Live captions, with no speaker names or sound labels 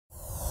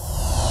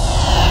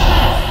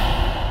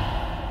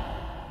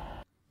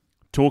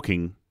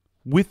Talking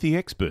with the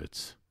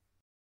experts.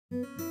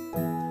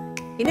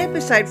 In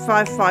episode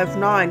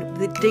 559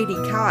 with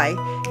DeDee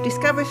Cai,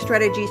 discover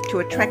strategies to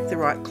attract the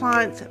right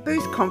clients,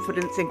 boost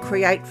confidence and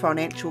create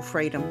financial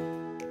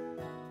freedom.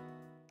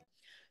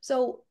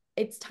 So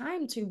it's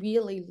time to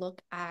really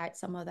look at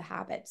some of the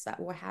habits that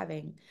we're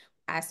having,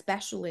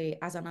 especially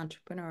as an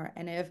entrepreneur.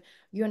 And if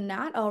you're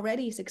not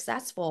already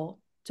successful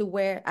to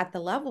where at the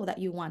level that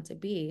you want to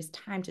be, it's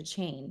time to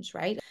change,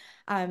 right?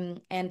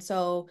 And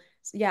so,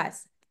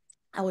 yes,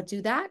 I would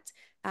do that.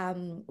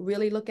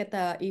 Really look at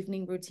the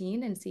evening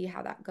routine and see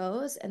how that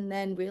goes. And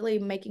then really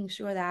making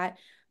sure that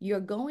you're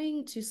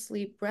going to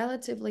sleep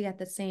relatively at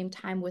the same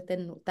time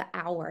within the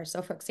hour.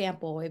 So for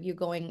example, if you're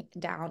going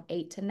down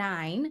 8 to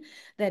 9,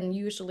 then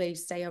usually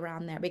stay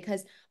around there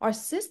because our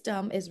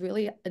system is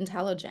really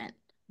intelligent,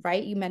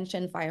 right? You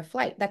mentioned fight or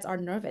flight. That's our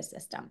nervous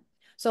system.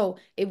 So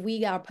if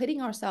we are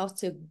putting ourselves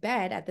to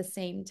bed at the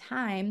same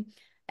time,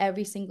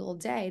 every single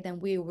day, then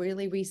we're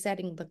really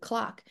resetting the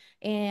clock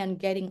and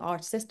getting our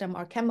system,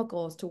 our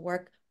chemicals to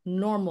work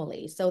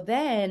normally. So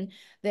then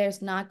there's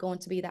not going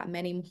to be that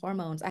many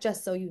hormones.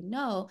 Just so you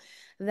know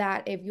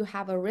that if you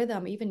have a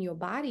rhythm, even your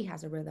body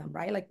has a rhythm,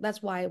 right? Like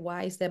that's why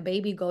the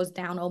baby goes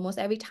down almost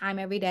every time,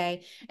 every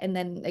day, and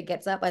then it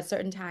gets up at a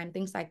certain time,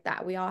 things like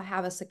that. We all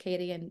have a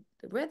circadian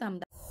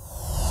rhythm.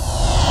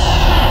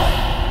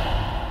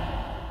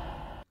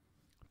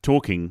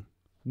 Talking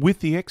with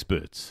the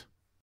experts.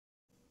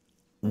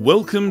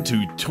 Welcome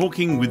to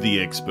Talking with the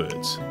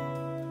Experts.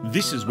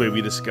 This is where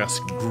we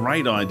discuss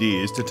great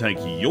ideas to take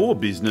your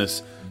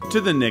business to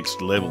the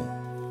next level.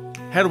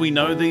 How do we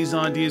know these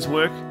ideas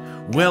work?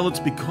 Well, it's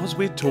because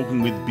we're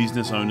talking with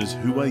business owners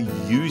who are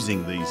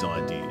using these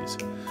ideas.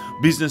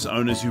 Business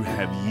owners who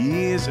have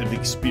years of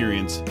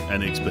experience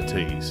and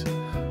expertise.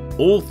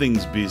 All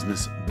things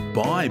business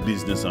by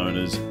business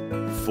owners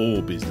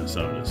for business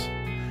owners.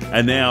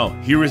 And now,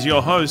 here is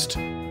your host,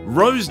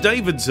 Rose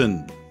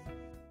Davidson.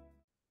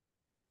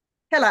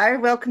 Hello,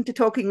 welcome to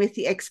Talking with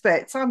the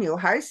Experts. I'm your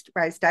host,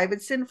 Rose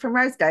Davidson from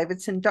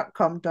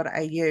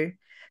rosedavidson.com.au.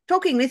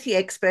 Talking with the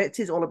Experts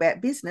is all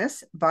about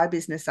business by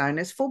business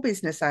owners for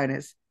business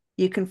owners.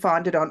 You can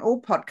find it on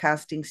all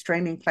podcasting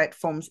streaming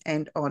platforms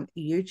and on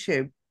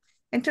YouTube.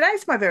 And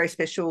today's my very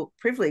special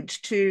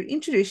privilege to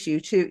introduce you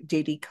to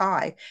DeDee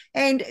Cai.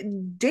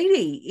 And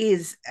DeDee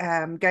is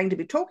going to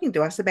be talking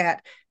to us about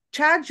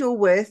charge your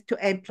worth to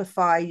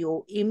amplify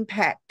your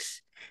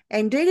impact.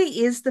 And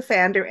DeDee is the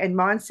founder and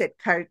mindset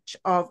coach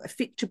of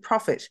Fit to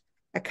Profit,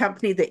 a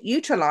company that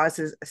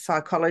utilizes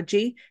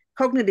psychology,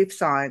 cognitive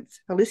science,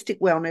 holistic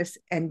wellness,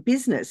 and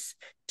business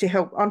to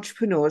help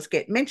entrepreneurs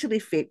get mentally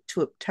fit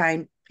to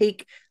obtain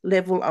peak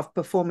level of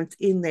performance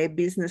in their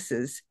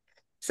businesses.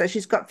 So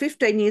she's got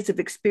 15 years of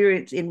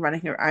experience in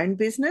running her own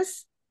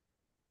business,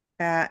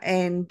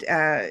 and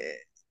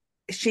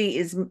she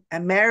is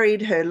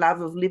married her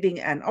love of living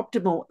an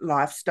optimal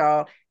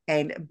lifestyle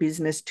and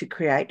business to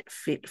create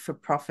fit to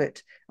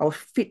profit, I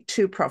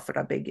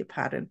beg your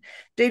pardon.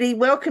 DeDee,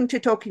 welcome to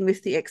Talking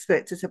with the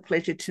Experts. It's a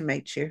pleasure to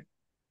meet you.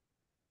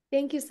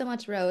 Thank you so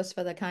much, Rose,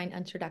 for the kind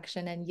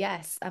introduction. And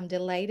yes, I'm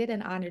delighted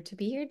and honored to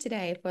be here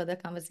today for the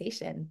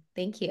conversation.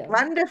 Thank you.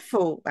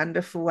 Wonderful,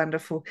 wonderful,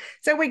 wonderful.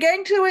 So we're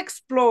going to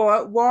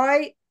explore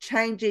why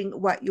changing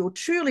what you're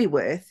truly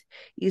worth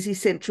is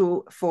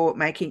essential for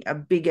making a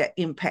bigger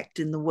impact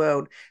in the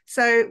world.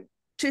 So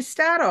to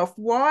start off,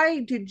 why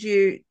did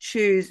you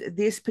choose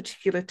this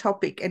particular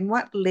topic and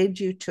what led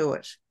you to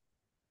it?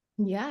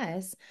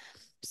 Yes.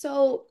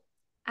 So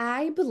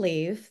I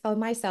believe for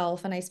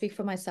myself, and I speak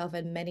for myself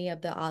and many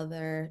of the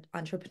other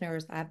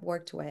entrepreneurs I've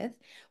worked with,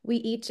 we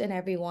each and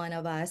every one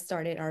of us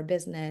started our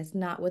business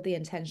not with the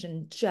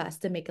intention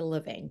just to make a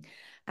living.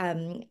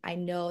 I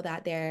know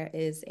that there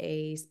is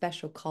a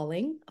special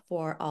calling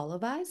for all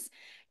of us.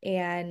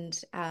 And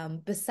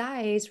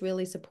besides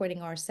really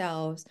supporting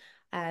ourselves,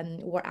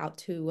 we're out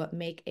to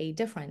make a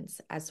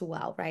difference as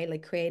well, right?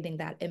 Like creating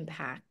that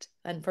impact.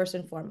 And first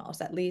and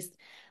foremost, at least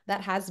that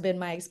has been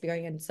my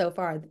experience so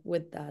far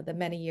with the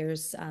many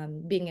years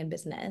being in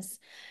business.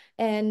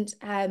 And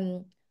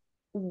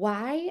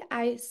why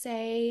I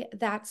say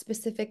that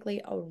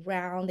specifically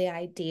around the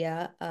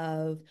idea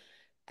of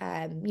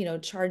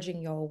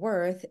charging your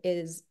worth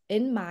is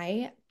in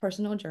my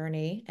personal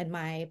journey, and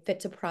my Fit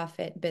to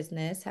Profit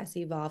business has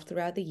evolved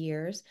throughout the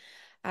years,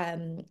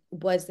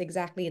 was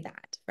exactly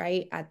that,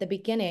 right? At the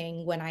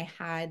beginning, when I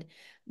had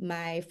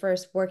my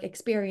first work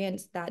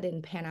experience, that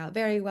didn't pan out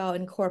very well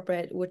in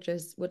corporate, which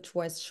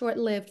was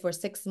short-lived for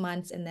 6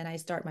 months, and then I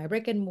start my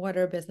brick and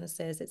mortar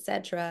businesses,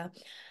 etc.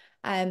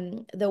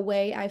 The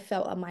way I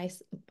felt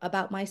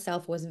about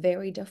myself was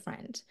very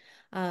different.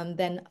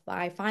 Then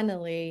I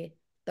finally,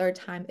 third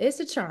time is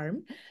a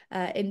charm,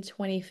 in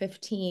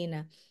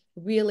 2015,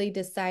 really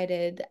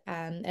decided,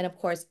 and of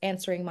course,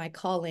 answering my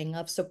calling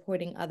of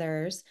supporting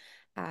others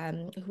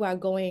who are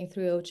going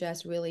through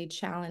just really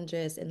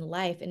challenges in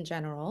life in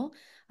general,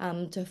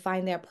 to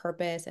find their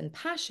purpose and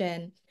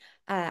passion.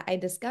 I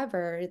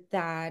discovered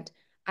that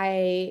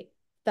I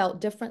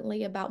felt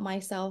differently about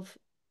myself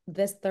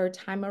this third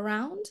time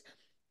around.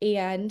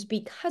 And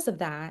because of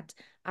that,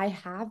 I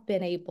have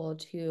been able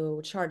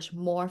to charge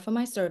more for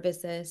my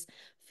services,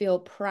 feel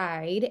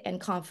pride and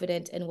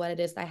confident in what it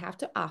is I have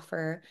to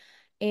offer.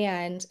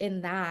 And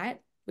in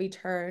that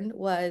return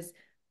was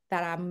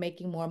that I'm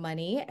making more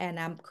money and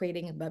I'm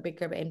creating a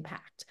bigger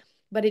impact.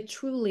 But it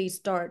truly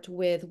starts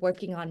with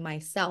working on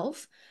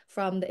myself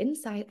from the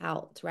inside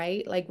out,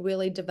 right? Like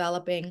really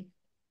developing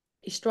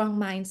a strong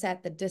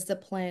mindset, the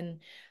discipline,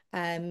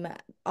 um,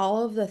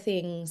 all of the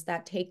things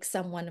that take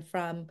someone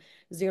from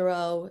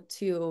zero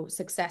to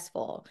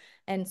successful.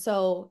 And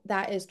so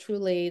that is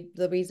truly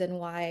the reason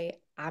why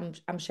I'm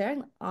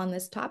sharing on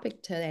this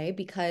topic today,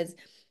 because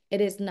it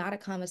is not a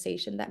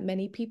conversation that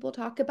many people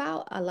talk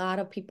about. A lot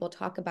of people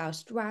talk about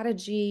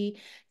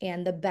strategy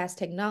and the best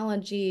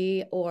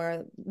technology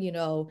or,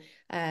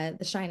 the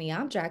shiny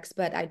objects.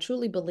 But I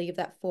truly believe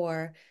that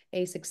for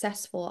a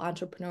successful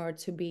entrepreneur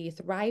to be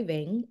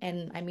thriving,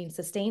 and I mean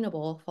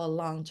sustainable for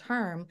long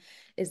term,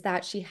 is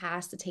that she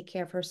has to take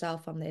care of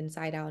herself from the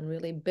inside out and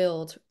really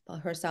build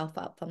herself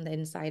up from the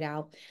inside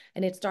out.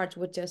 And it starts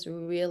with just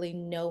really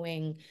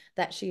knowing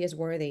that she is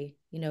worthy,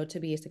 to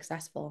be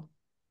successful.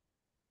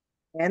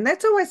 And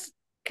that's always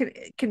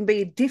can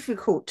be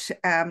difficult.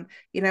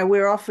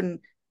 We're often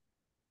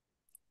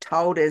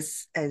told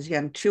as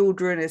young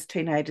children, as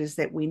teenagers,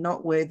 that we're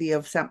not worthy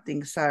of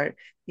something. So,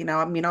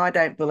 I mean, I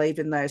don't believe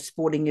in those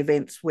sporting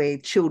events where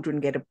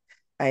children get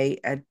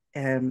a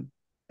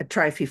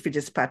trophy for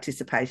just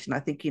participation.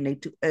 I think you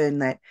need to earn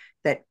that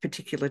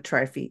particular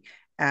trophy,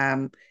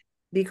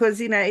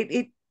 because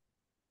if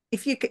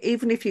you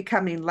even if you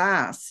come in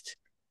last,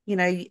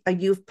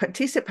 you've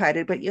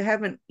participated, but you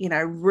haven't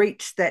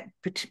reached that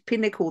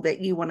pinnacle that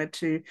you wanted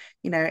to,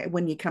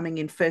 when you're coming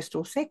in first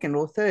or second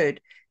or third.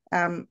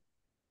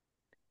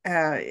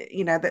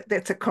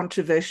 That's a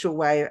controversial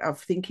way of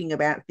thinking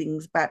about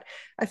things, but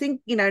I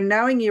think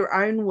knowing your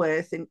own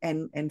worth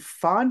and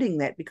finding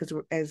that, because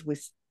as we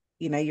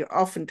you're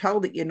often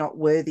told that you're not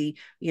worthy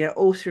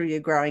all through your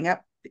growing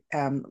up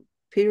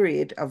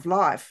period of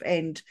life,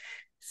 and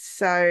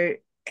so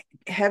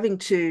having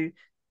to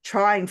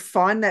try and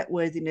find that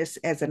worthiness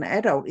as an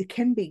adult, it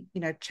can be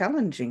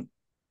challenging.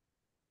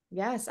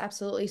 Yes,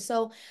 absolutely.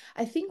 So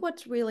I think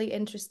what's really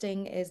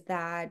interesting is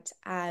that,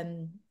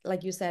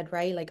 like you said,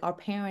 right? Like our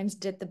parents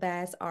did the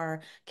best,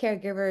 our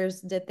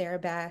caregivers did their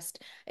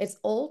best. It's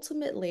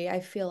ultimately, I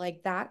feel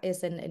like that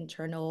is an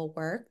internal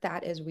work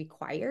that is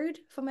required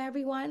from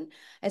everyone,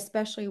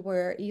 especially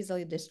we're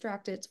easily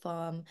distracted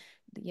from,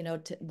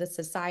 the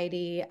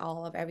society,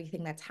 all of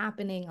everything that's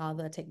happening, all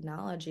the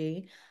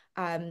technology.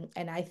 And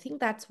I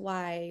think that's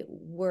why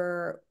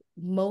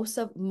most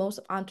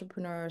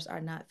entrepreneurs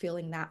are not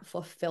feeling that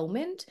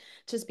fulfillment,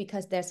 just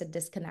because there's a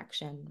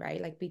disconnection,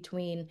 right? Like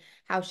between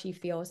how she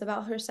feels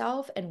about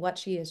herself and what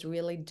she is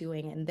really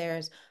doing. And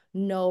there's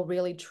no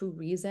really true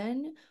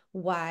reason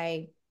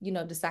why,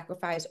 the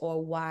sacrifice,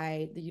 or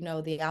why,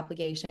 the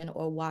obligation,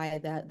 or why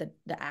the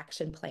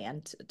action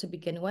plan to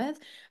begin with.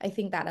 I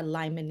think that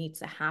alignment needs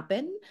to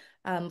happen,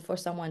 for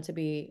someone to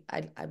be,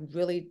 I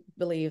really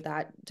believe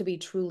that, to be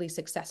truly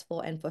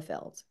successful and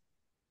fulfilled.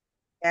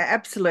 Yeah,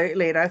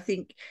 absolutely. And I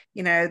think,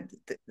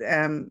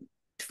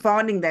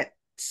 finding that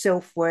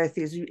self-worth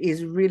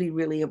is really,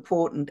 really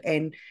important.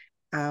 And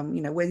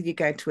whether you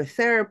go to a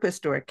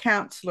therapist or a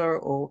counselor,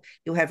 or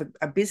you'll have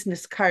a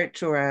business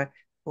coach or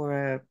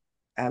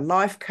a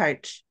life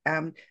coach,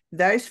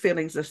 those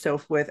feelings of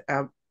self-worth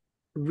are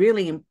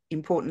really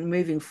important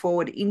moving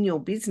forward in your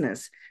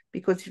business,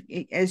 because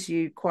as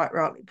you quite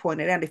rightly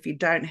pointed out, if you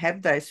don't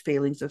have those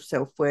feelings of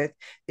self-worth,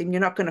 then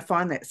you're not going to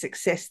find that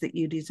success that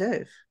you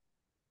deserve.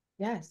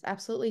 Yes,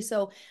 absolutely.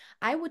 So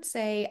I would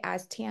say,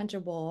 as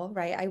tangible,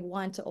 right? I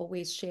want to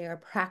always share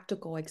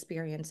practical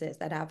experiences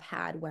that I've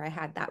had where I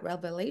had that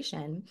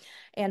revelation.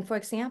 And for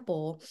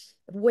example,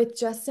 with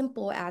just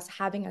simple as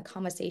having a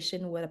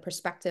conversation with a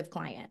prospective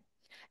client.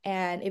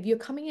 And if you're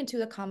coming into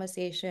the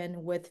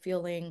conversation with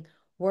feeling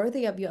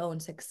worthy of your own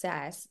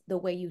success, the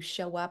way you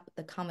show up,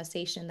 the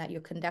conversation that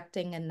you're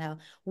conducting, and the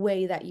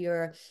way that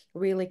you're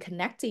really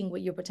connecting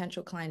with your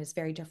potential client is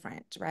very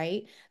different,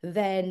 right?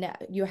 Then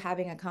you're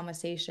having a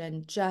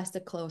conversation just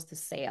to close the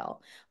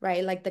sale,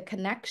 right? Like the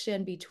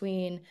connection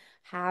between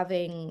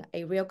having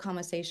a real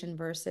conversation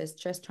versus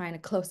just trying to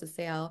close the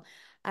sale.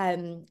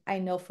 I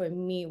know for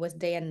me was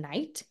day and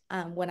night,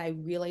 when I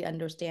really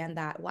understand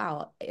that,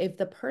 wow, if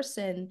the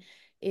person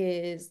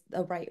is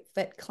the right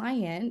fit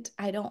client,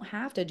 I don't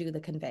have to do the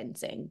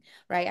convincing,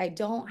 right? I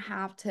don't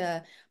have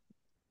to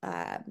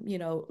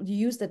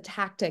use the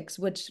tactics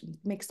which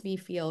makes me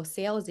feel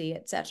salesy,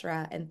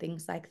 etc., and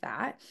things like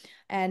that.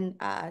 And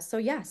so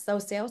yes,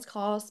 those sales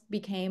calls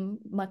became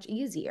much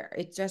easier.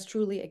 It's just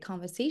truly a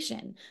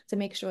conversation to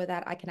make sure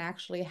that I can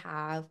actually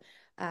have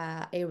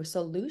a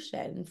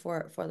solution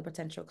for the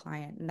potential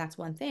client, and that's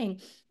one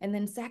thing. And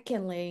then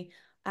secondly,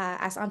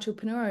 as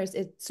entrepreneurs,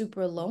 it's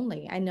super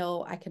lonely. I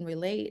know I can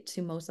relate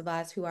to most of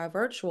us who are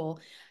virtual.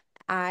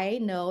 I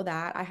know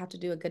that I have to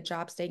do a good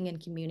job staying in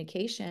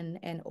communication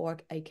and or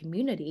a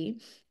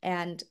community.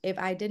 And if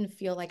I didn't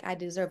feel like I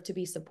deserve to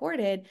be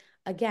supported,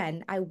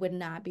 again, I would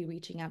not be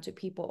reaching out to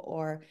people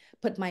or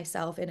put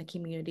myself in a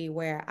community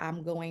where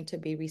I'm going to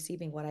be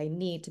receiving what I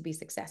need to be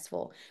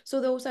successful.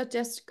 So those are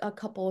just a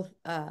couple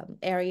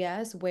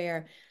areas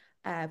where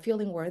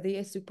feeling worthy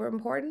is super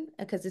important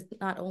because it's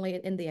not only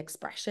in the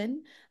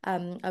expression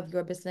of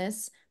your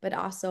business, but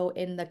also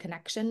in the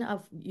connection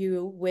of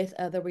you with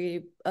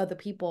other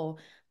people,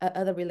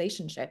 other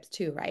relationships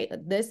too, right?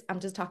 This I'm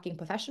just talking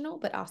professional,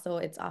 but also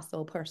it's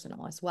also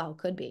personal as well.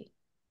 Could be.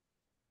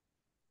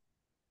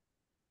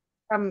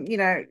 You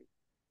know,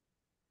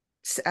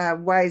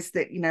 ways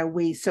that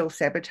we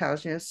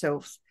self-sabotage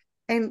ourselves,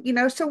 and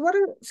so what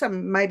are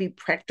some maybe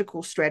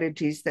practical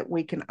strategies that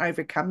we can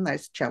overcome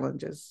those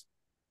challenges?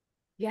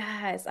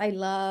 Yes, I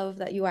love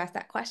that you asked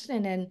that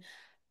question. And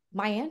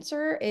my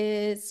answer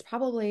is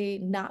probably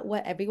not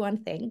what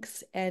everyone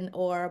thinks, and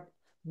or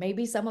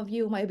maybe some of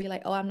you might be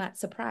like, "Oh, I'm not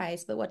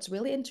surprised." But what's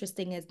really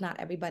interesting is not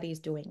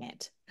everybody's doing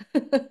it,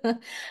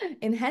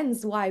 and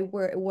hence why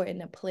we're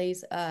in a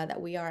place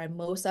that we are. And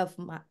most of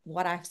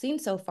what I've seen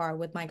so far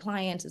with my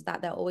clients is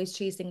that they're always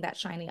chasing that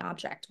shiny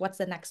object. What's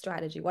the next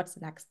strategy? What's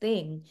the next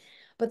thing?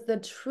 But the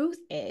truth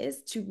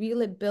is to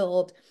really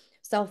build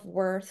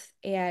self-worth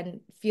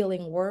and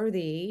feeling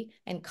worthy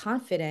and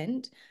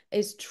confident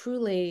is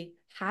truly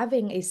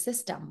having a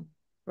system,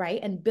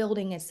 right? And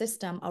building a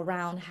system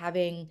around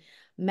having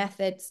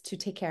methods to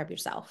take care of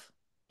yourself.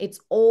 It's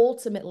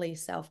ultimately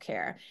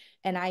self-care.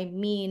 And I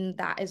mean,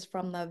 that is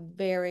from the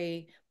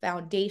very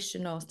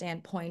foundational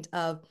standpoint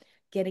of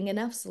getting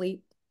enough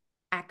sleep,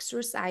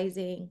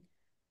 exercising,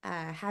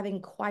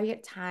 having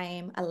quiet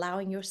time,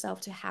 allowing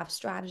yourself to have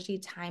strategy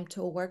time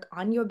to work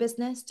on your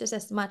business just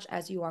as much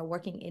as you are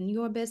working in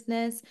your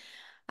business.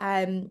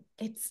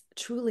 It's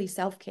truly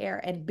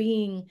self-care and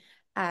being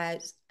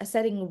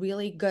setting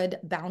really good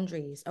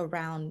boundaries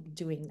around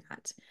doing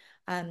that.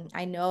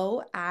 I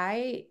know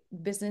I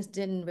business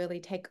didn't really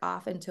take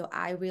off until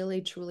I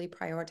really truly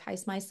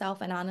prioritized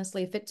myself. And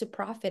honestly, Fit to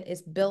Profit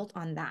is built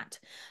on that.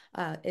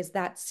 Is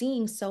that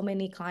seeing so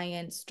many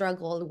clients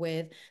struggle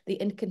with the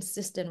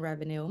inconsistent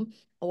revenue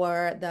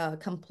or the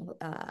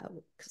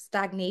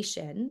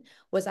stagnation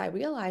was I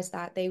realized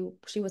that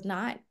she was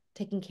not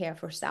taking care of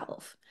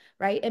herself,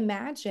 right?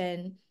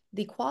 Imagine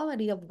the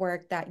quality of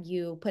work that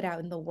you put out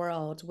in the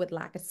world with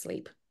lack of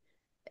sleep.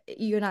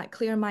 You're not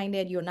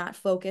clear-minded, you're not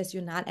focused,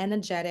 you're not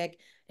energetic,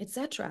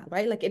 etc.,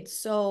 right? Like it's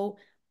so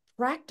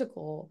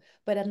practical,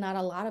 but not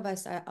a lot of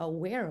us are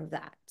aware of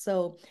that.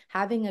 So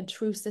having a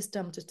true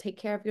system to take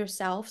care of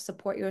yourself,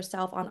 support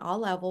yourself on all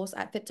levels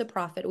at Fit to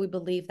Profit, we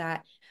believe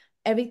that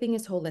everything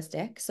is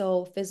holistic.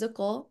 So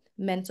physical,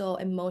 mental,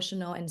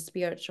 emotional, and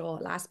spiritual.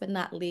 Last but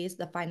not least,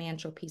 the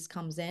financial piece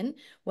comes in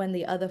when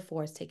the other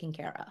four is taken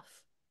care of.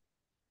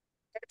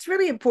 It's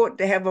really important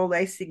to have all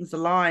those things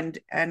aligned,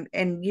 and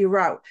you're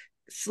right,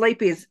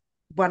 sleep is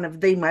one of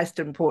the most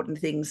important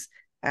things.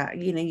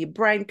 Your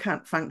brain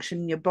can't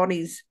function, your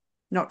body's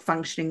not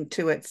functioning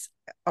to its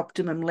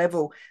optimum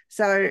level.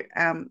 So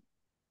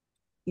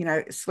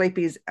sleep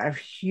is a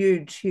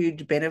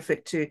huge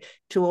benefit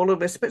to all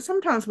of us. But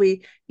sometimes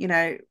we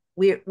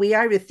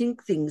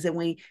overthink things,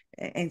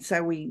 and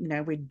so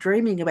we're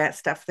dreaming about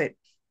stuff that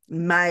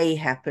may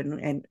happen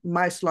and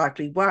most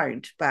likely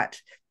won't.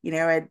 But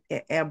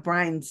our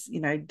brains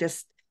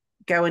just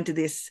go into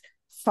this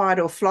fight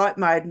or flight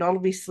mode, and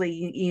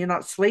obviously you're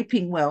not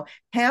sleeping well.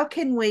 How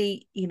can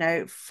we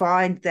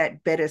find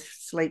that better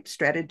sleep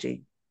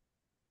strategy?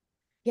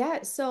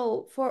 Yeah,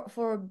 so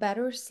for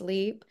better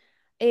sleep,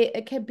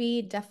 it could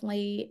be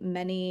definitely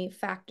many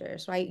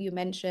factors, right? You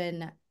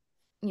mentioned,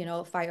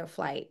 fight or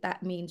flight.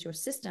 That means your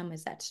system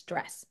is at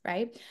stress,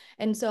 right?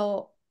 And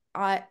so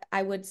I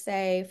would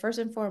say first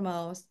and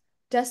foremost,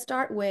 just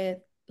start with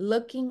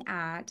looking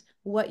at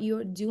what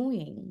you're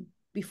doing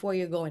before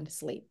you're going to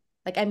sleep.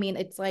 Like, I mean,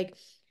 it's like,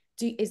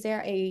 is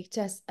there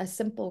just a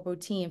simple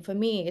routine? For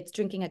me, it's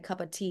drinking a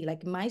cup of tea.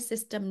 Like my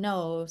system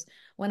knows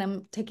when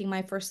I'm taking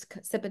my first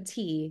sip of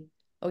tea,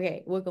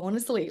 okay, we're going to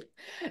sleep.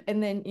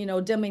 And then,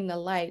 dimming the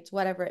lights,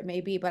 whatever it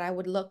may be. But I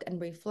would look and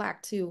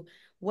reflect to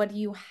what do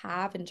you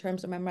have in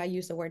terms of, remember, I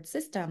use the word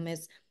system,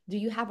 is do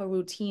you have a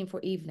routine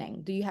for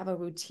evening? Do you have a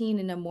routine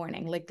in the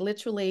morning? Like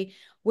literally,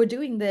 we're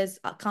doing this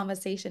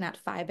conversation at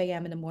 5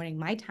 a.m. in the morning,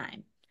 my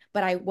time.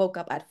 But I woke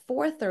up at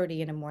 4:30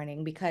 in the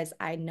morning because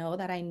I know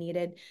that I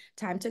needed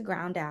time to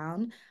ground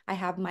down. I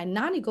have my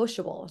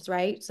non-negotiables,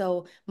 right?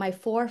 So my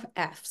 4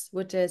 F's,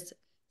 which is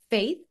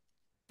faith,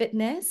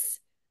 fitness,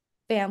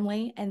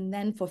 family, and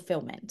then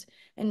fulfillment.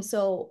 And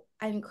so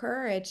I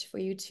encourage for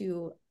you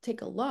to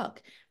take a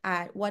look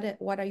at what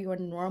are your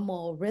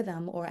normal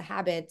rhythm or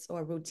habits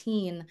or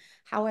routine.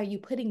 How are you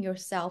putting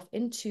yourself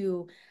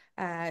into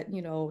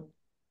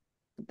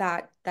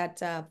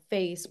that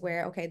phase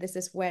where, okay, this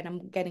is when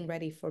I'm getting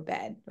ready for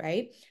bed,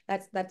 right?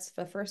 That's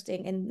the first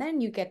thing. And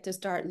then you get to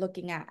start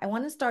looking at, I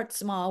want to start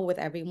small with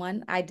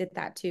everyone. I did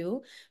that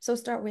too. So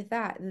start with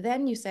that.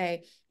 Then you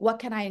say, what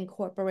can I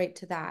incorporate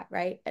to that,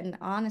 right? And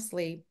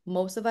honestly,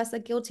 most of us are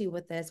guilty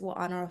with this. We're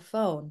on our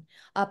phone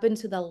up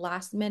into the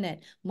last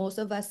minute. Most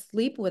of us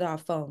sleep with our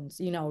phones,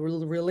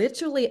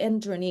 literally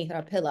underneath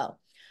our pillow.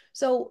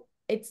 So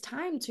it's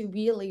time to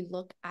really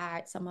look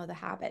at some of the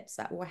habits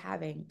that we're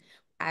having,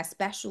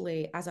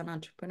 especially as an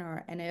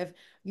entrepreneur. And if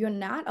you're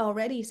not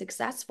already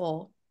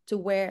successful to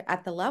where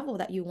at the level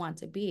that you want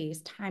to be,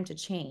 it's time to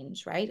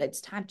change, right?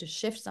 It's time to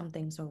shift some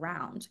things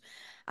around.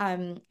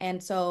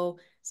 And so,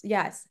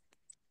 yes,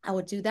 I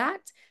would do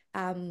that.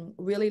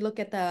 Really look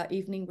at the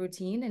evening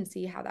routine and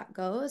see how that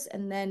goes.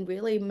 And then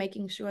really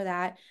making sure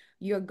that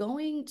you're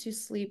going to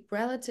sleep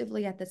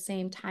relatively at the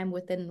same time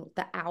within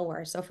the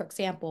hour. So, for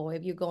example,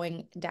 if you're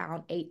going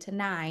down 8 to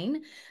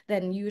 9,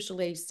 then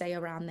usually stay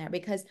around there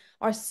because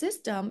our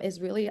system is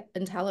really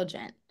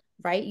intelligent,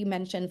 right? You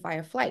mentioned fight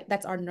or flight,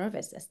 that's our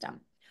nervous system.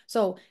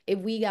 So, if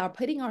we are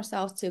putting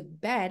ourselves to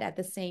bed at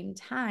the same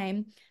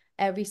time,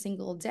 every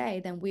single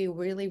day, then we're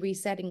really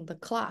resetting the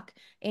clock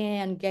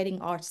and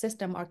getting our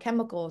system, our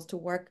chemicals to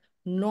work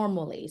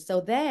normally. So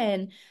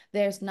then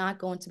there's not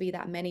going to be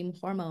that many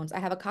hormones. I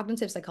have a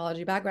cognitive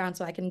psychology background,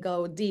 so I can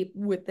go deep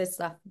with this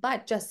stuff.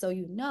 But just so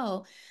you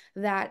know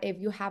that if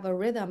you have a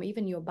rhythm,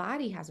 even your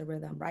body has a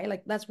rhythm, right?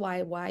 Like that's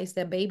why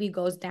the baby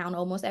goes down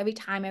almost every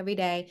time, every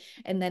day,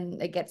 and then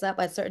it gets up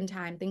at a certain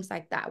time, things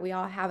like that. We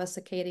all have a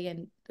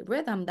circadian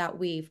rhythm that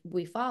we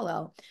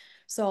follow.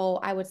 So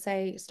I would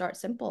say start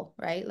simple,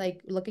 right?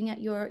 Like looking at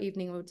your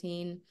evening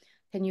routine.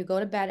 Can you go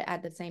to bed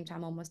at the same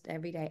time almost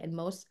every day? And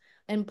most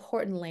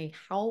importantly,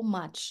 how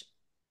much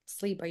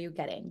sleep are you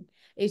getting?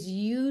 Is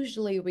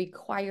usually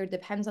required,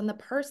 depends on the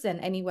person,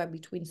 anywhere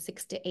between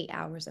 6 to 8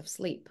 hours of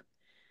sleep.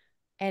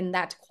 And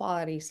that's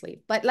quality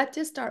sleep. But let's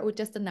just start with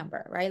just a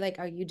number, right? Like,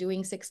 are you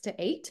doing 6 to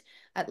 8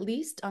 at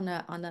least on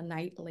a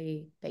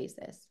nightly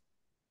basis?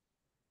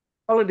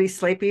 Quality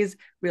sleep is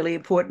really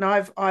important.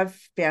 I've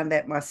found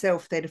that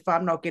myself, that if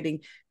I'm not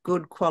getting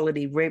good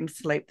quality REM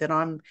sleep, that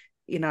I'm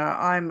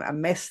a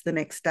mess the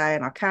next day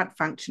and I can't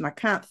function. I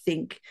can't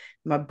think.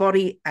 My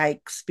body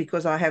aches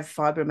because I have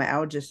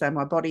fibromyalgia, so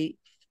my body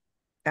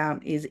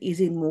is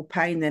in more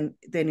pain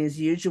than is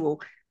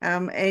usual.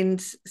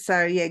 And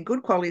so, yeah,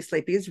 good quality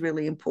sleep is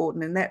really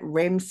important, and that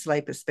REM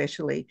sleep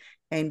especially.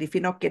 And if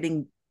you're not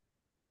getting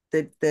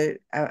the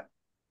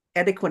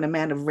adequate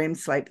amount of REM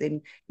sleep,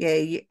 then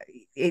yeah,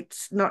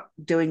 it's not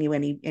doing you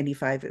any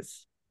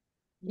favors.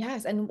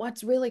 Yes. And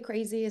what's really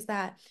crazy is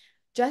that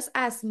just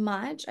as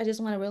much, I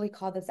just want to really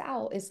call this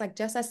out, it's like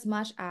just as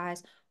much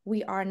as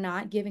we are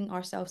not giving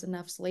ourselves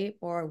enough sleep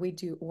or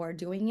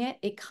doing it,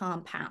 it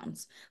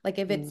compounds. Like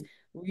if it's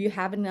Mm. you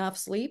have enough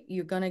sleep,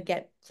 you're gonna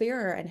get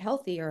clearer and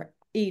healthier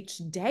each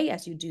day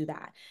as you do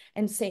that.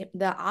 And say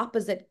the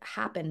opposite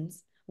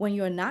happens when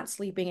you're not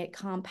sleeping, it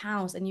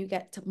compounds and you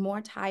get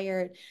more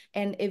tired.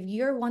 And if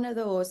you're one of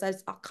those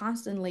that's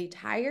constantly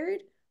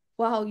tired,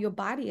 well, your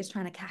body is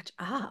trying to catch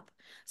up.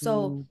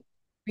 So Mm.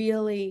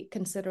 really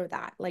consider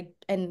that. Like,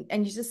 and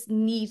you just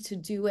need to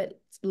do it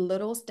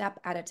little step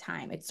at a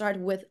time. It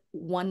started with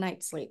one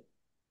night sleep,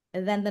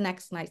 and then the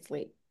next night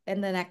sleep,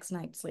 and the next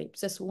night sleep,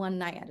 just one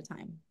night at a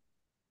time.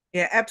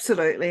 Yeah,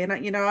 absolutely.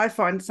 And I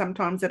find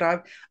sometimes that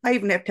I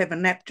even have to have a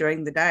nap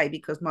during the day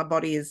because my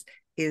body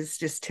is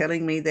just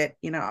telling me that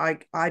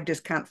I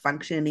just can't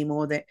function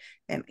anymore. That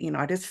and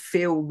I just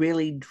feel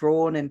really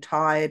drawn and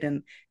tired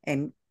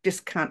and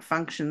just can't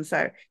function.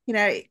 So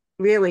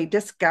really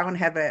just go and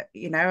have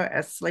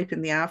a sleep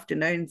in the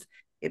afternoons.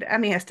 It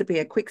only has to be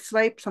a quick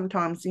sleep.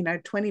 Sometimes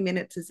 20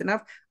 minutes is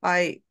enough.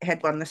 I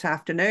had one this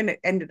afternoon. It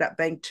ended up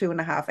being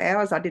 2.5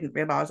 hours. I didn't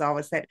realize I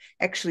was that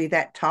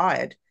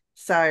tired.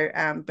 So,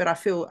 but I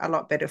feel a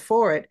lot better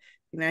for it.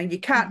 You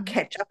can't Mhm.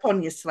 catch up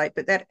on your sleep,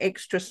 but that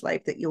extra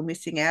sleep that you're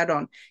missing out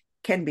on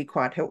can be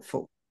quite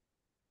helpful.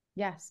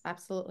 Yes,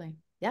 absolutely.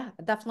 Yeah,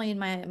 definitely in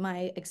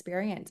my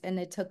experience, and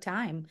it took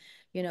time,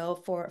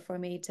 for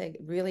me to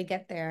really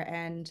get there.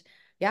 And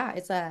yeah,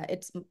 it's a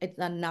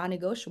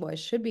non-negotiable. It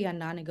should be a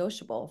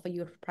non-negotiable for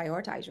you to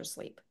prioritize your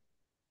sleep.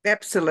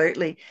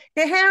 Absolutely.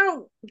 Now,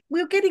 how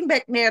we're getting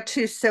back now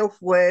to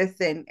self-worth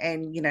and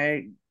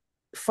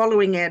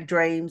following our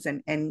dreams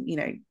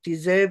and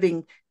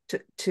deserving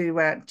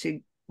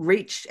to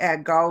reach our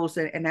goals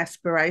and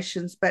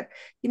aspirations. But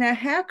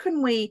how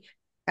can we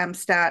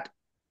start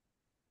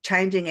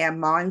changing our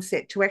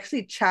mindset to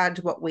actually charge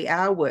what we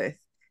are worth,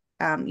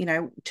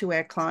 to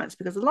our clients?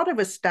 Because a lot of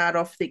us start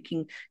off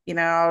thinking,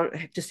 I'll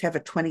just have a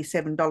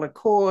 $27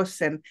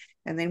 course. And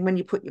then when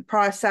you put your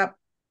price up,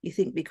 you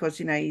think because,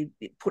 you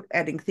put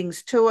adding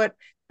things to it.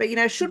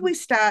 But, should we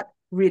start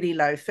really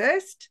low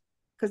first?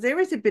 Because there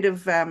is a bit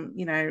of,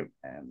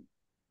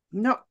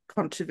 not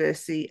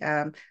controversy,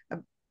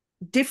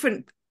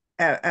 different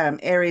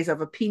areas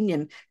of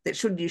opinion that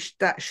should you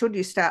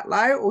start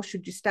low or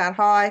should you start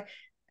high?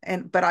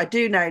 But I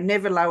do know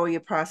never lower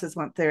your prices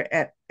once they're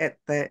at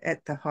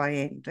the high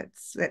end.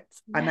 That's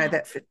I know Yeah.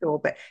 that for sure.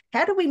 But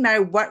how do we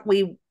know what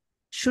we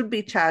should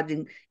be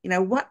charging?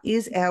 What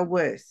is our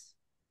worth?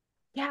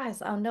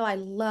 Yes. Oh no, I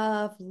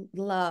love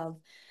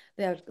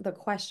the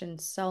question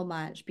so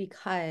much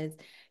because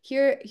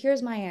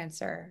here's my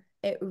answer.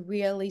 It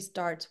really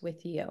starts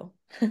with you.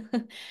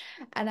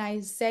 And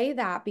I say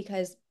that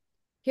because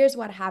here's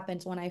what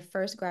happens when I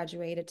first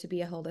graduated to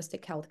be a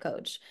holistic health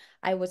coach.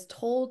 I was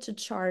told to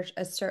charge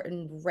a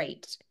certain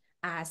rate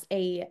as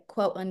a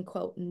quote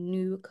unquote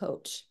new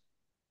coach.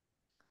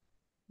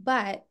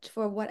 But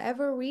for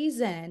whatever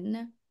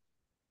reason,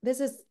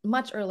 this is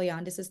much early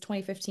on. This is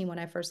 2015 when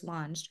I first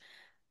launched.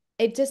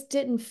 It just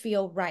didn't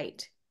feel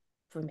right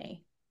for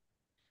me.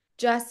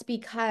 Just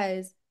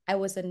because I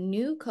was a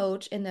new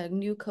coach in the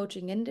new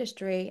coaching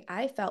industry,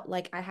 I felt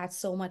like I had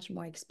so much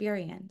more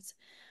experience.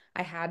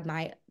 I had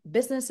my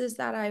businesses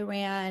that I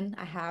ran.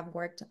 I have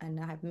worked and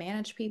I have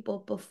managed people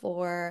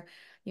before.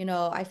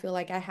 I feel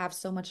like I have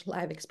so much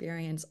life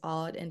experience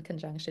all in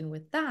conjunction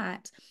with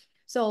that.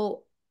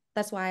 So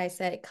that's why I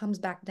said it comes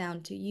back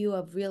down to you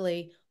of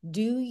really,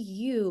 do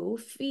you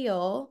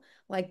feel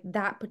like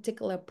that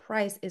particular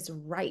price is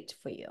right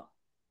for you?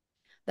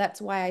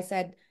 That's why I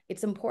said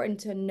it's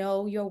important to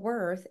know your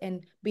worth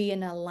and be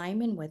in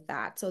alignment with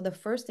that. So the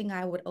first thing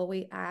I would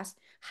always ask,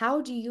 how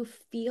do you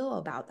feel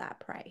about that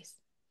price?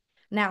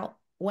 Now,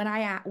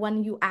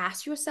 when you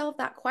ask yourself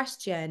that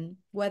question,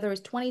 whether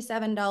it's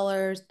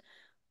 $27,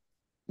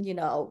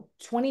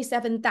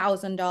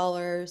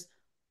 $27,000,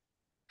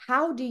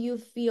 how do you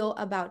feel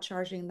about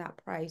charging that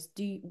price?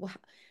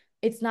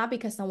 It's not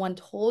because someone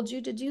told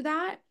you to do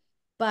that,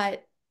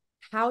 but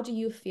how do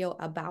you feel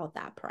about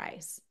that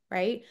price,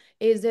 right?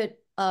 Is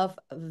it of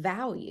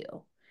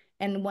value?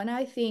 And when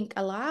I think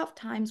a lot of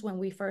times when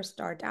we first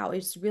start out,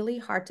 it's really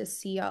hard to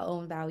see our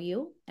own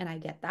value, and I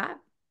get that.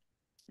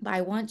 But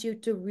I want you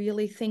to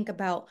really think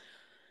about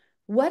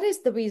what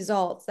is the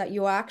results that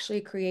you're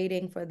actually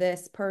creating for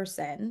this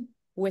person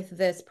with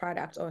this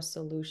product or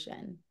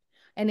solution.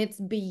 And it's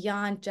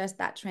beyond just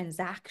that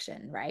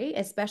transaction, right?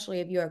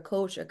 Especially if you're a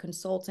coach or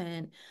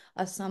consultant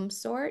of some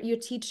sort, you're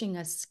teaching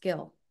a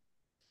skill.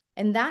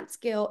 And that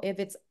skill, if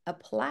it's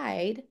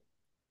applied,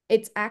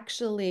 it's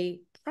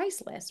actually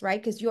priceless, right?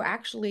 Because you're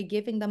actually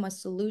giving them a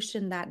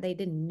solution that they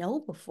didn't know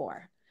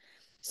before.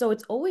 So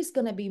it's always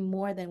going to be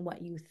more than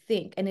what you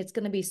think. And it's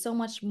going to be so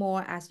much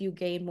more as you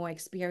gain more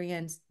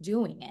experience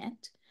doing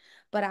it.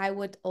 But I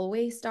would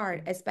always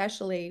start,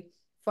 especially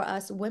for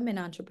us women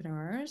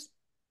entrepreneurs,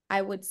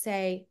 I would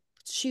say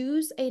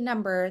choose a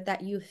number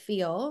that you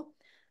feel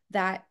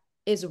that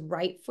is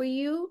right for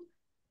you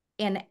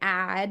and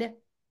add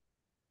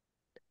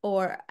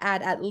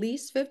at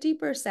least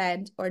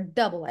 50% or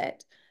double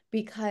it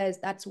because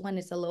that's when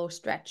it's a little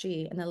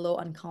stretchy and a little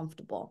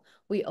uncomfortable.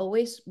 We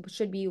always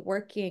should be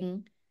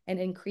working and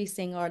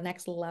increasing our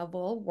next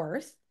level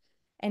worth.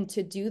 And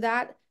to do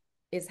that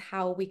is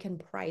how we can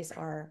price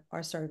our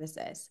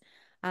services.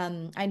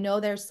 I know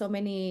there's so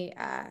many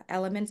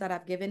elements that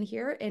I've given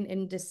here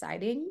in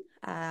deciding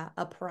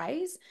a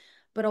price,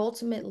 but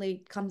ultimately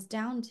it comes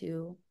down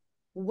to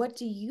what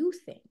do you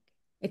think?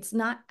 It's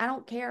not, I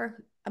don't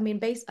care. I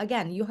mean,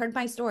 again, you heard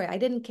my story. I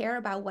didn't care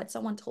about what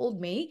someone told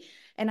me,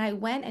 and I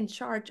went and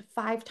charged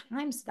 5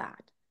 times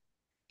that.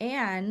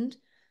 And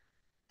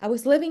I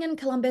was living in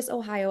Columbus,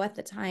 Ohio at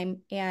the time,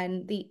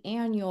 and the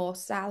annual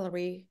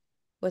salary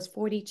was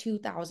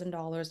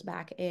 $42,000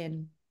 back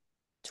in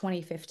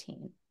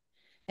 2015.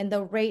 And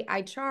the rate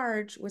I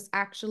charged was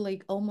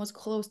actually almost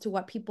close to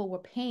what people were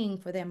paying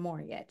for their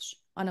mortgage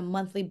on a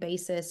monthly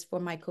basis for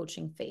my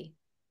coaching fee,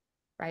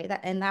 right?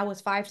 That was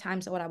 5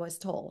 times what I was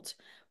told,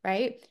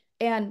 right?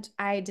 And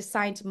I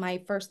signed my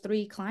first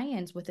 3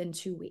 clients within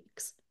 2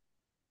 weeks.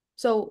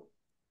 So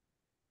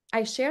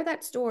I share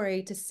that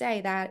story to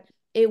say that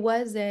it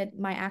wasn't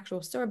my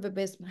actual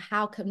service,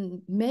 how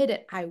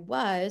committed I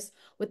was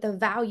with the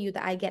value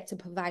that I get to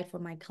provide for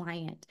my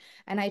client.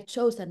 And I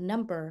chose a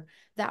number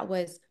that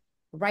was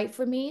right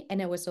for me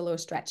and it was a little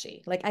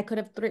stretchy. Like I could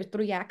have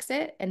 3x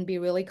it and be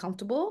really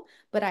comfortable,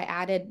 but I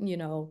added,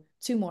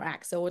 2 more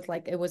x. So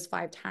it was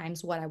 5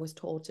 times what I was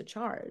told to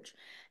charge.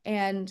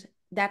 And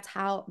that's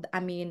how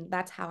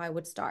I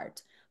would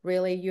start.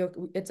 Really,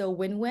 it's a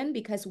win-win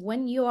because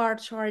when you are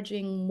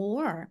charging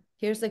more,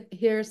 here's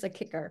the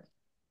kicker.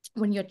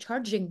 When you're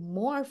charging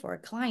more for a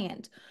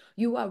client,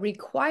 you are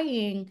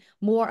requiring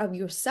more of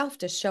yourself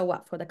to show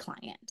up for the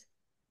client.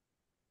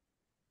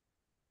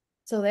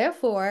 So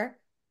therefore,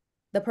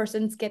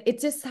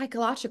 it's just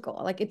psychological.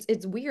 Like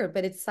it's weird,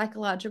 but it's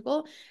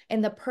psychological.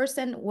 And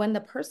when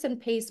the person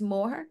pays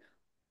more,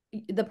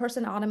 the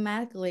person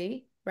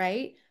automatically,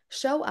 right,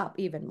 show up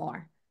even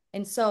more.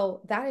 And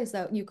so that is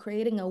you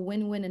creating a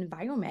win-win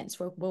environment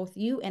for both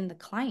you and the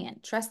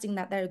client, trusting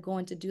that they're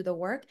going to do the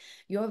work.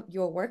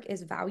 Your work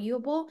is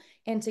valuable,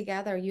 and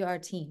together you are a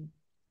team.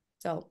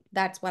 So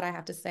that's what I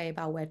have to say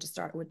about where to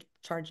start with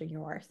charging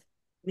your worth.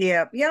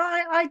 Yeah,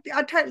 I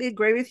totally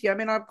agree with you. I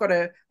mean, I've got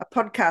a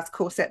podcast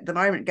course at the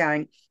moment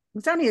going,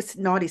 It's only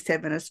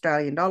 97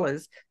 Australian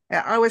dollars.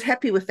 I was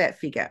happy with that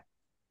figure.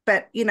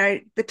 But,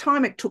 the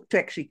time it took to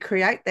actually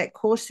create that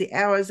course, the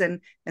hours and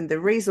the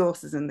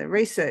resources and the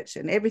research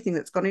and everything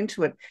that's gone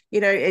into it,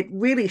 it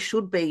really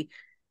should be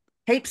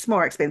heaps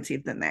more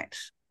expensive than that,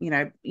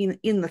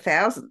 in the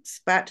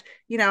thousands. But,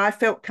 I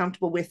felt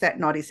comfortable with that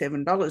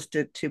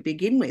 $97 to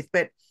begin with.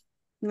 But,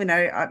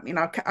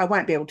 I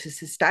won't be able to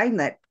sustain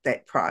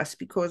that price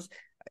because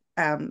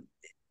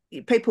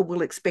people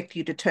will expect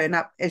you to turn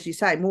up, as you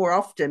say, more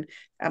often,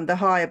 the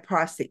higher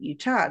price that you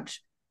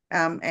charge.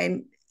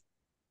 And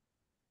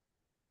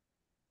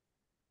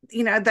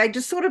they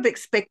just sort of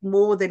expect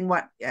more than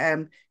what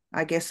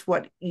I guess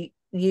what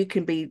you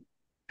can be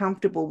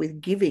comfortable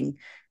with giving.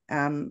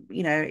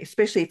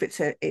 Especially if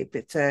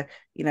it's a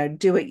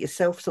do it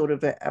yourself sort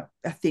of a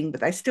thing,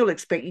 but they still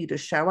expect you to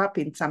show up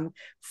in some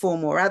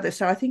form or other.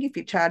 So I think if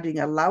you're charging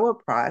a lower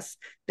price,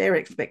 their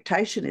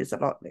expectation is a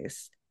lot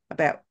less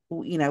about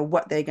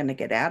what they're going to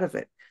get out of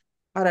it.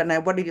 I don't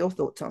know. What are your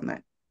thoughts on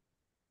that?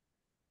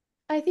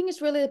 I think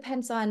it really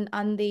depends on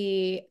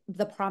the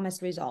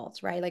promised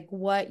results, right? Like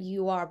what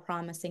you are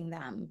promising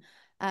them.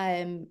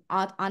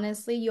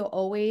 Honestly, you're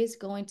always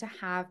going to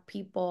have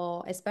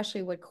people,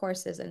 especially with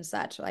courses and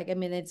such. Like, I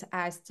mean, it's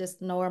as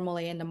just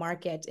normally in the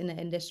market, in the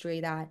industry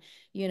that,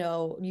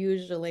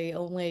 usually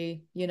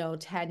only,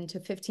 10 to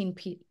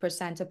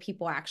 15% of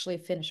people actually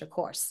finish a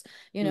course.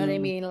 You know what I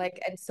mean?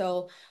 Like, and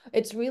so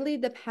it's really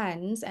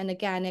depends. And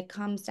again, it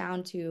comes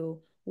down to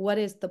what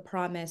is the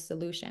promised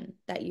solution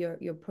that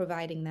you're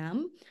providing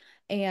them.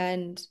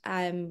 And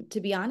to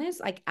be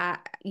honest, like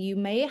you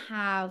may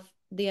have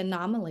the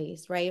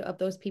anomalies, right, of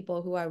those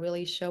people who are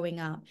really showing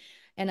up.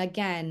 And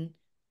again,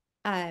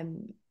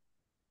 um,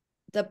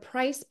 the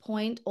price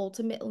point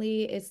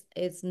ultimately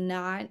is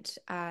not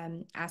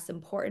as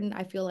important.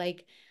 I feel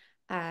like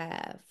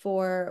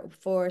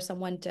for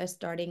someone just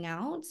starting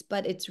out,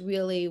 but it's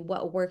really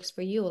what works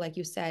for you. Like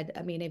you said,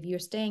 I mean, if you're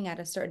staying at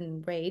a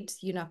certain rate,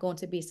 you're not going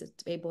to be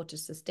able to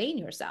sustain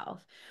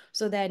yourself.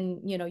 So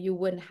then, you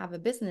wouldn't have a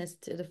business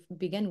to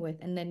begin with,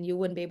 and then you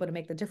wouldn't be able to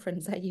make the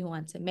difference that you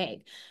want to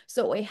make.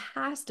 So it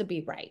has to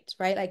be right,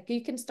 right? Like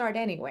you can start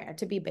anywhere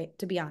to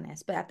be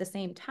honest, but at the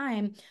same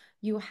time,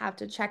 you have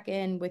to check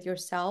in with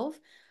yourself,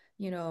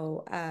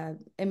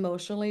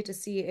 emotionally to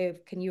see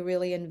if can you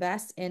really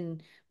invest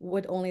in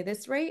with only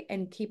this rate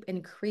and keep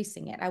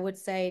increasing it. I would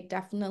say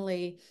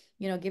definitely,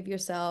 give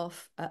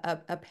yourself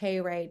a pay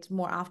rate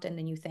more often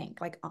than you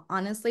think. Like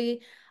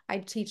honestly, I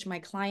teach my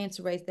clients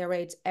to raise their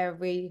rates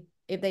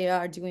if they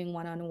are doing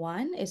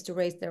one-on-one, is to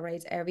raise their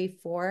rates every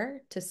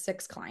 4 to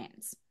 6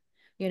 clients,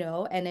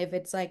 and if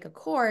it's like a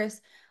course,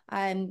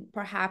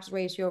 perhaps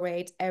raise your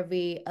rates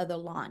every other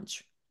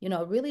launch.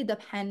 It really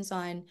depends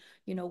on,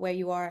 where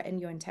you are and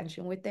your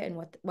intention with it and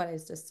what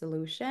is the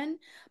solution.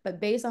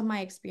 But based on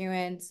my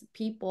experience,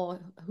 people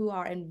who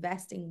are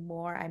investing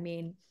more, I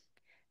mean,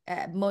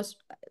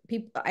 most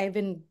people, I've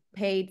been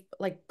paid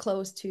like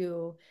close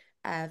to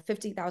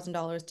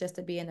 $50,000 just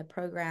to be in the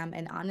program.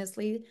 And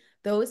honestly,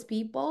 those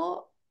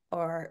people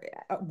or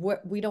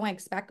we don't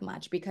expect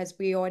much because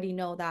we already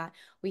know that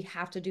we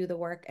have to do the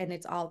work and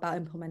it's all about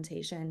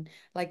implementation.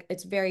 Like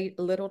it's very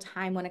little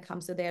time when it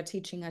comes to their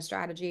teaching a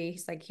strategy.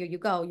 It's like, here you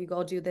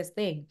go do this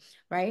thing,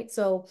 right?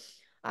 So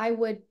I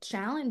would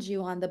challenge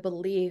you on the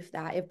belief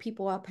that if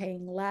people are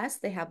paying less,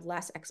 they have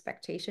less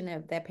expectation.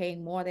 If they're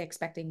paying more, they're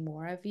expecting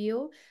more of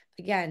you.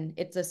 Again,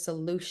 it's a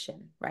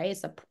solution, right?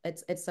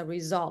 It's a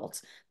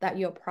result that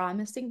you're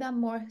promising them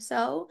more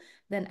so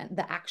than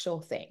the actual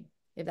thing,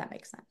 if that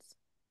makes sense.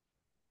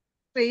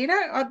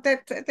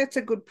 That's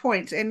a good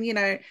point. And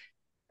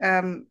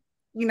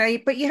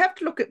but you have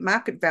to look at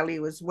market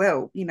value as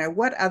well.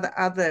 What are the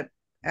other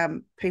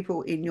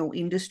people in your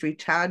industry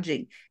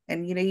charging?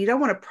 And you don't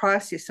want to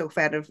price yourself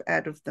out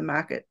of the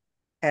market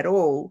at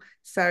all.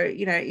 So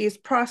is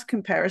price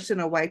comparison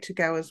a way to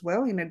go as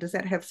well? Does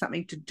that have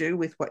something to do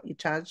with what you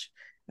charge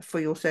for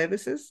your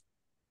services?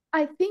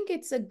 I think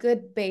it's a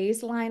good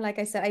baseline. Like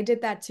I said, I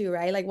did that too,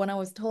 right? Like when I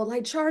was told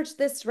I charge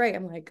this rate,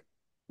 I'm like,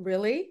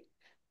 really?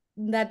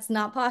 That's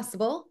not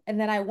possible. And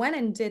then I went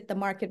and did the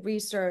market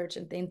research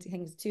and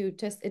things too.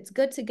 Just it's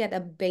good to get a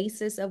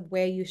basis of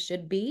where you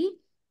should be.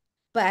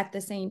 But at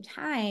the same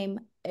time,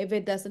 if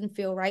it doesn't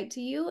feel right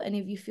to you and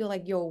if you feel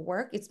like your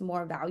work is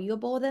more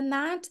valuable than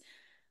that,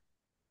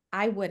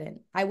 I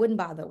wouldn't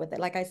bother with it.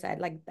 Like I said,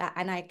 like that,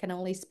 and I can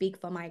only speak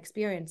from my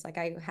experience. Like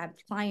I had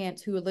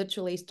clients who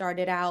literally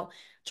started out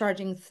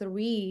charging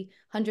 $300,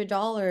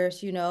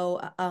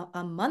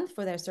 a month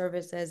for their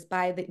services.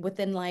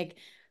 Within like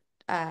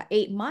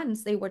 8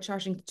 months, they were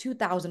charging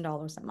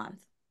 $2,000 a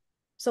month.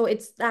 So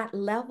it's that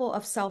level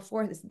of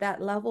self-worth, it's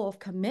that level of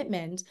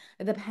commitment.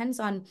 It depends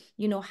on,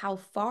 how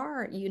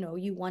far,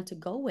 you want to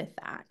go with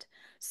that.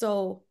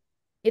 So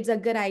it's a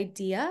good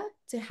idea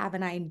to have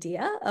an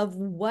idea of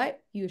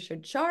what you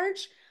should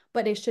charge,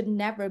 but it should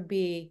never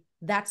be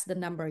that's the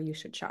number you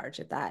should charge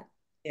if that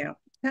Yeah.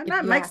 No, if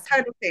it you makes ask me.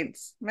 total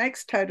sense.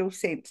 Makes total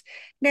sense.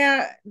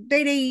 Now,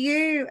 DeDee,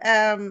 you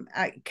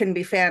can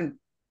be found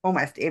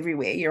almost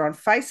everywhere. You're on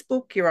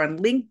Facebook, you're on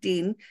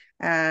LinkedIn,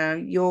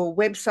 your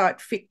website,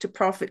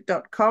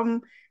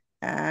 fit2profit.com.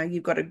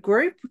 You've got a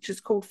group which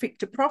is called Fit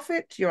to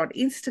Profit. You're on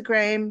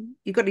Instagram.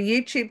 You've got a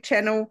YouTube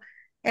channel,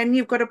 and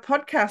you've got a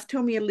podcast.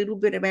 Tell me a little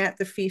bit about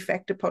the Fear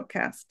Factor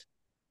podcast.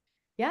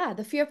 Yeah,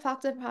 the Fear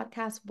Factor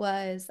podcast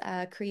was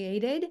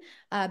created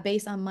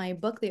based on my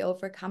book, The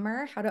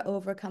Overcomer, How to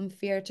Overcome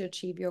Fear to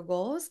Achieve Your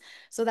Goals.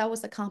 So that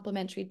was a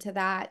complementary to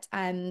that.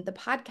 The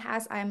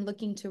podcast I'm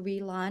looking to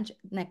relaunch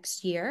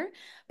next year.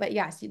 But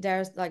yes,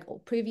 there's like a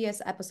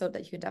previous episode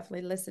that you can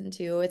definitely listen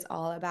to. It's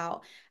all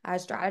about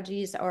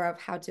strategies or of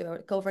how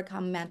to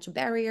overcome mental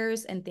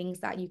barriers and things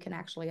that you can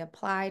actually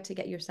apply to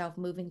get yourself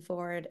moving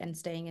forward and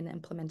staying in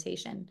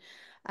implementation.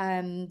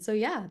 So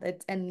yeah,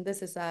 and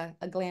this is a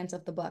glance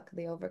of the book,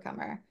 The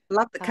Overcomer.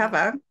 Love the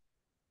cover.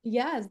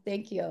 Yes,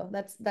 thank you.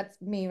 That's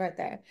me right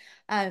there.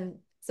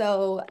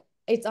 So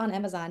it's on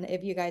Amazon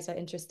if you guys are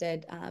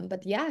interested.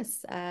 But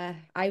yes,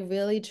 I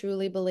really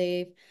truly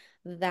believe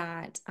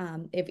that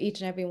if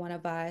each and every one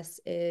of us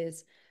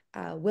is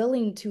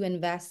willing to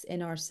invest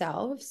in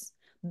ourselves,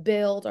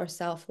 build our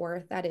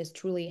self-worth, that is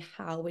truly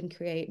how we can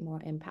create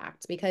more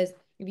impact. Because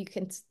if you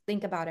can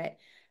think about it,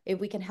 if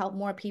we can help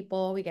more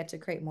people, we get to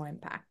create more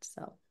impact.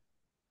 So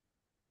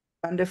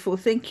wonderful.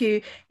 Thank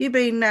you. You've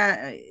been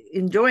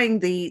enjoying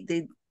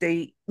the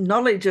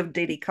knowledge of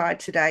DeDee Cai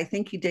today.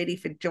 Thank you, DeDee,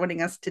 for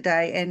joining us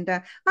today. And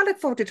I look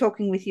forward to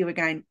talking with you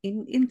again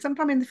in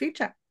sometime in the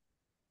future.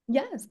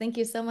 yes, thank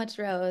you so much,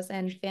 Rose,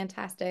 and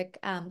fantastic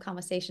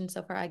conversation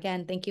so far.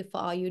 Again, thank you for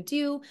all you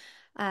do,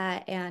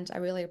 and I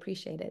really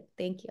appreciate it.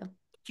 Thank you. Thank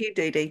you,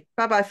 DeDee.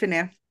 Bye-bye for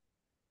now.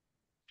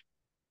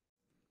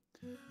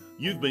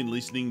 You've been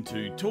listening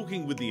to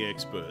Talking with the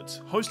Experts,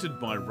 hosted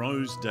by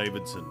Rose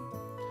Davidson.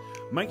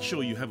 Make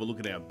sure you have a look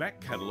at our back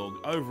catalogue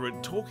over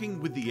at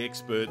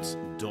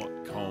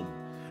talkingwiththeexperts.com,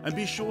 and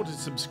be sure to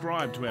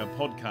subscribe to our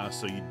podcast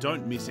so you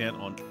don't miss out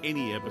on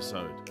any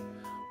episode.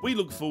 We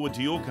look forward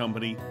to your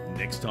company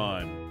next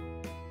time.